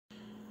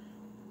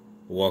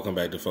Welcome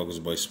back to Focus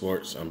Boy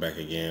Sports. I'm back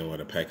again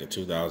with a pack of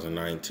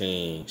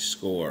 2019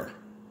 Score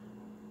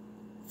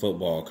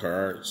football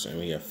cards, and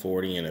we got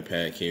 40 in a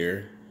pack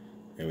here,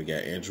 and we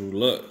got Andrew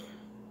Luck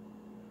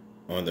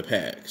on the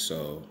pack.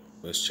 So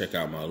let's check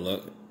out my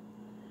luck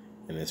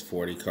in this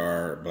 40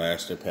 card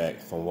blaster pack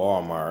from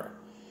Walmart.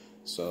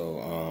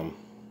 So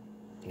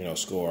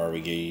Score,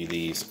 we give you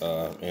these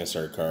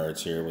insert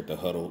cards here with the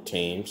huddled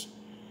teams.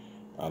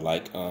 I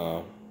like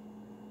the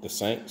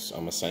Saints.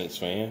 I'm a Saints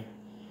fan.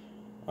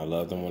 I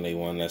love them when they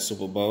won that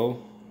Super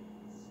Bowl.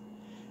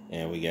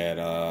 And we got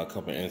a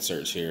couple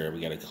inserts here. We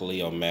got a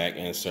Khalil Mack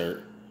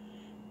insert.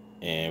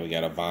 And we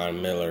got a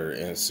Von Miller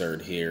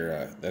insert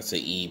here. That's an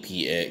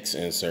EPX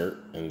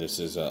insert. And this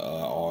is a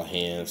all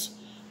hands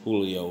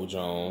Julio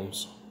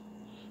Jones.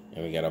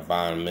 And we got a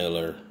Von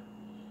Miller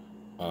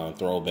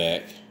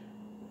throwback.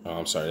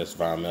 I'm sorry, that's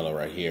Von Miller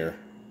right here.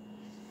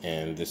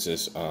 And this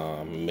is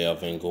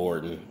Melvin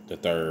Gordon, the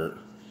third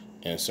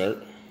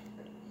insert.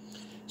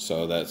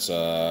 So that's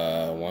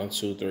 1,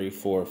 2, 3,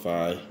 4,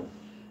 5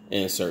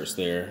 inserts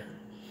there.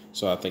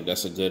 So I think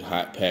that's a good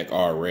hot pack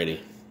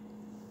already.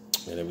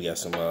 And then we got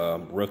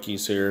some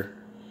rookies here.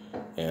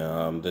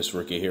 And this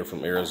rookie here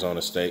from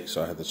Arizona State,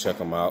 so I had to check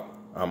him out.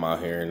 I'm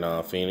out here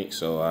in Phoenix,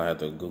 so I had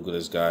to Google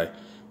this guy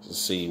to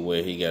see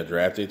where he got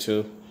drafted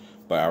to.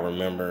 But I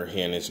remember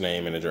hearing his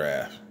name in the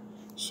draft.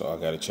 So I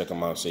got to check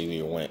him out and see where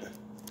he went.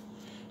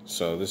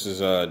 So this is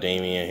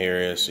Damian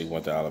Harris. He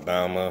went to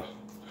Alabama.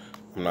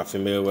 I'm not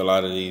familiar with a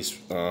lot of these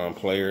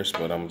players,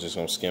 but I'm just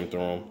going to skim through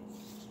them.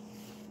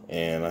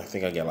 And I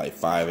think I got like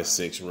 5 or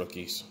 6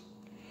 rookies,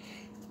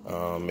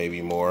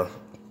 maybe more.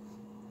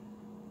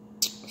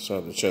 So I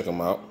have to check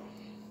them out.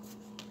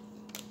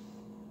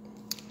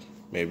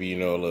 Maybe you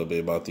know a little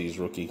bit about these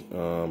rookie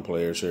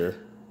players here.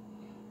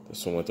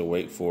 This one went to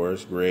Wake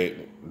Forest,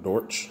 Greg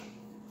Dortch.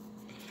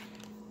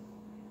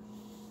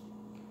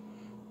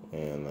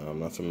 And I'm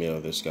not familiar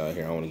with this guy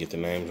here. I don't want to get the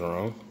names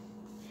wrong.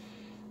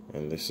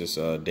 And this is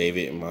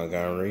David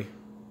Montgomery.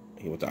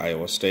 He went to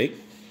Iowa State.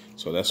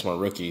 So that's my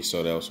rookie.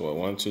 So that was what,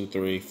 1, 2,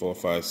 3, 4,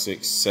 5,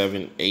 6,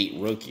 7, 8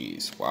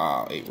 rookies.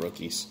 Wow, 8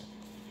 rookies.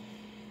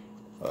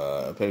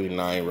 Probably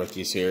 9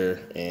 rookies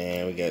here.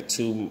 And we got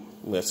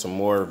some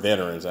more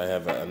veterans. I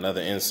have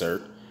another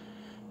insert.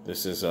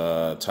 This is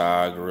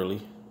Todd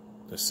Gurley,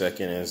 the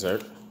second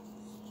insert.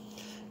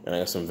 And I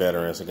got some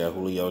veterans. I got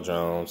Julio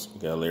Jones. I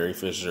got Larry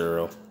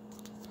Fitzgerald.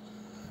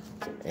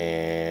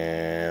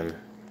 And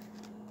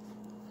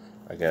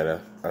I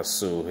got a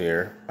Sue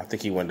here. I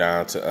think he went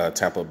down to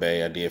Tampa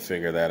Bay. I did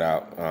figure that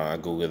out. I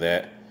Googled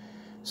that.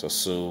 So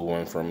Sue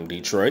went from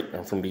Detroit.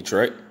 I'm from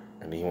Detroit.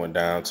 And then he went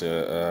down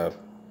to,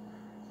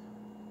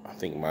 I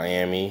think,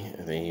 Miami.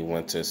 And then he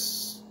went to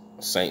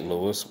St.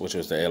 Louis, which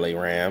was the LA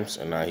Rams.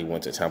 And now he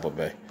went to Tampa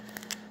Bay.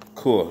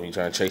 Cool. He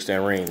trying to chase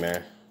that ring,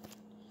 man.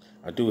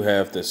 I do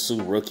have the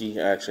Sue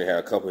rookie. I actually have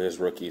a couple of his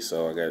rookies,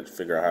 so I got to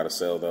figure out how to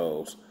sell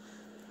those.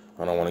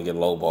 I don't want to get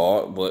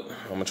lowballed, but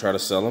I'm going to try to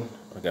sell them.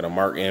 I got a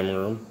Mark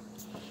Ingram.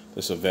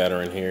 This is a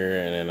veteran here.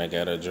 And then I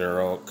got a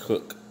Gerald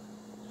Cook,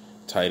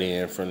 tight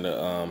end from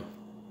the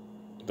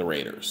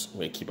Raiders.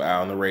 We keep an eye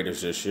on the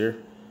Raiders this year.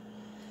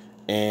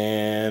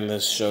 And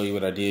let's show you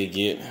what I did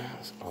get.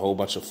 A whole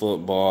bunch of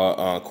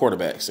football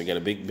quarterbacks. I got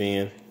a Big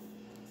Ben.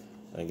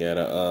 I got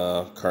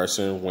a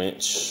Carson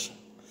Wentz.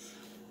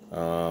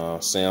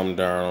 Sam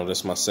Darnold. This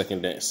is my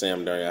second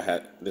Sam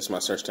Darnold. This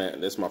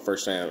is my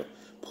first time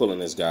pulling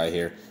this guy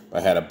here. I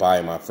had to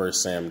buy my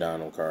first Sam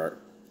Darnold card.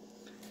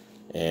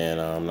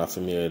 And I'm not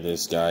familiar with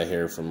this guy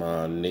here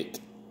from Nick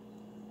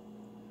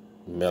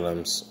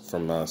Millums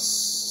from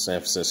San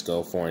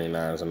Francisco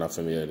 49ers. I'm not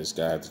familiar with this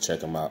guy. I have to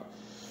check him out.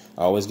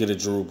 I always get a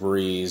Drew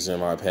Brees in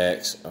my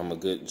packs. I'm a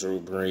good Drew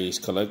Brees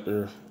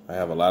collector. I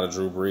have a lot of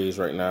Drew Brees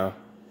right now.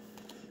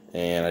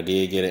 And I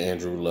did get an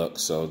Andrew Luck.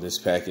 So this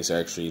pack is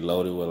actually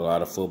loaded with a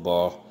lot of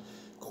football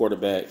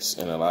quarterbacks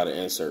and a lot of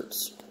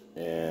inserts.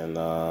 And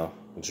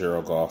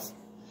Gerald Goff.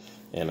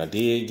 And I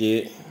did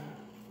get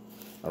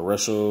a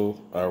Russell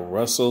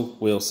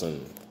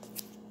Wilson.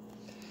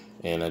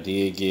 And I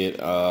did get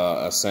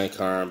a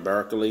Saquon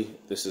Barkley.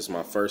 This is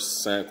my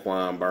first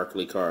Saquon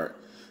Barkley card.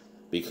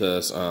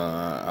 Because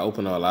I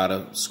opened a lot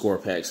of score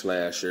packs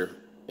last year.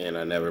 And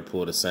I never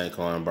pulled a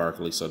Saquon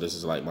Barkley. So this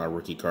is like my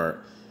rookie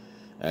card.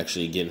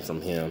 Actually getting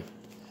from him.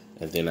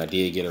 And then I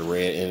did get a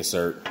red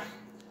insert.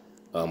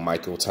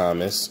 Michael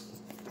Thomas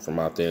from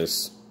out there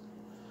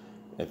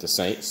at the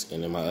Saints.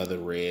 And then my other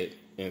red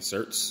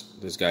inserts.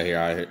 This guy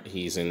here,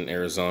 he's in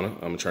Arizona. I'm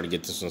going to try to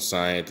get this one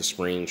signed at the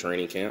spring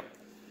training camp.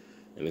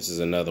 And this is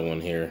another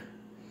one here.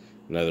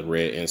 Another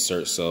red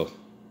insert. So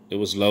it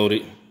was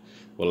loaded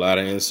with a lot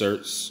of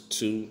inserts.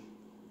 2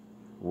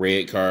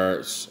 red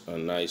cards. A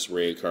nice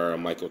red card.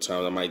 Michael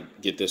Thomas. I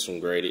might get this one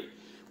graded.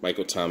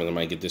 Michael Thomas. I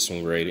might get this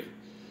one graded.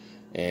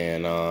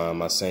 And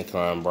my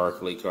Saquon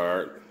Barkley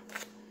card.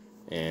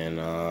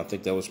 And I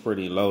think that was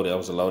pretty loaded. That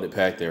was a loaded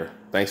pack there.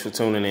 Thanks for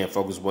tuning in,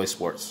 Focus Boy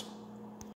Sports.